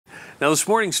Now this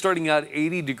morning starting out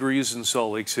 80 degrees in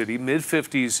Salt Lake City,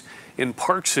 mid-50s in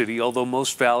Park City, although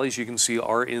most valleys you can see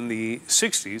are in the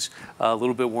 60s, a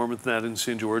little bit warmer than that in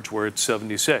St. George where it's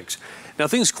 76. Now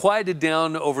things quieted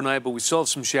down overnight, but we still have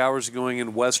some showers going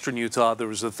in western Utah. There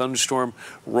was a thunderstorm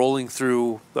rolling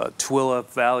through Tooele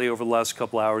Valley over the last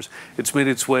couple hours. It's made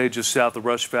its way just south of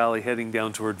Rush Valley heading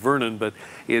down toward Vernon, but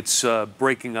it's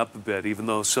breaking up a bit, even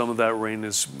though some of that rain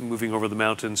is moving over the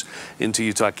mountains into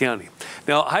Utah County.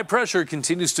 Now high pressure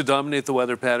continues to dominate the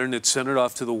weather pattern. It's centered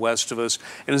off to the west of us,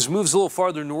 and as it moves a little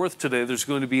farther north today, there's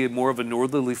going to be more of a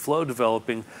northerly flow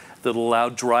developing that'll allow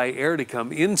dry air to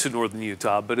come into northern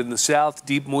Utah. But in the south,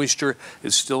 deep moisture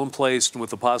is still in place, and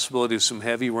with the possibility of some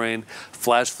heavy rain,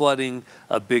 flash flooding,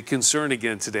 a big concern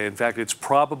again today. In fact, it's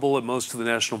probable at most of the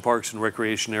national parks and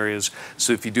recreation areas.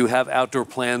 So if you do have outdoor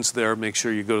plans there, make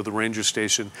sure you go to the ranger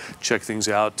station, check things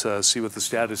out, see what the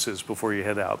status is before you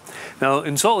head out. Now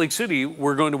in Salt Lake City,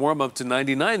 we're going to warm up to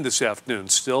 99 this afternoon,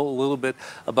 still a little bit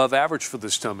above average for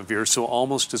this time of year, so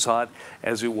almost as hot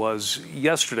as it was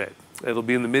yesterday. It'll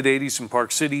be in the mid-80s in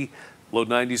Park City, low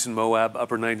 90s in Moab,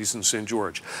 upper 90s in St.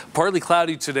 George. Partly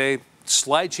cloudy today,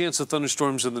 slight chance of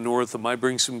thunderstorms in the north that might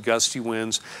bring some gusty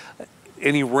winds.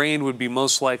 Any rain would be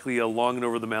most likely along and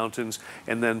over the mountains,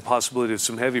 and then possibility of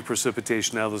some heavy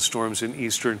precipitation out of the storms in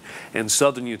eastern and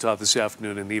southern Utah this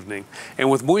afternoon and evening.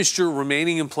 And with moisture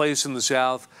remaining in place in the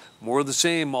south, more of the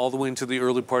same all the way into the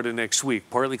early part of next week.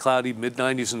 Partly cloudy,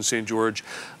 mid-90s in St. George,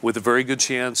 with a very good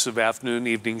chance of afternoon,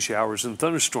 evening showers and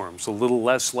thunderstorms. A little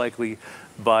less likely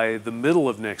by the middle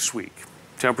of next week.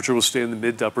 Temperature will stay in the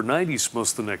mid to upper 90s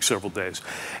most of the next several days.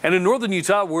 And in northern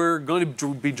Utah, we're going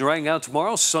to be drying out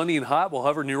tomorrow. Sunny and hot. We'll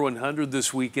hover near 100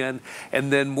 this weekend.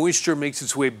 And then moisture makes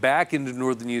its way back into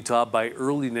northern Utah by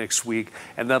early next week.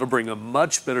 And that'll bring a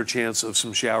much better chance of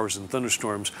some showers and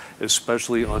thunderstorms,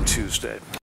 especially on Tuesday.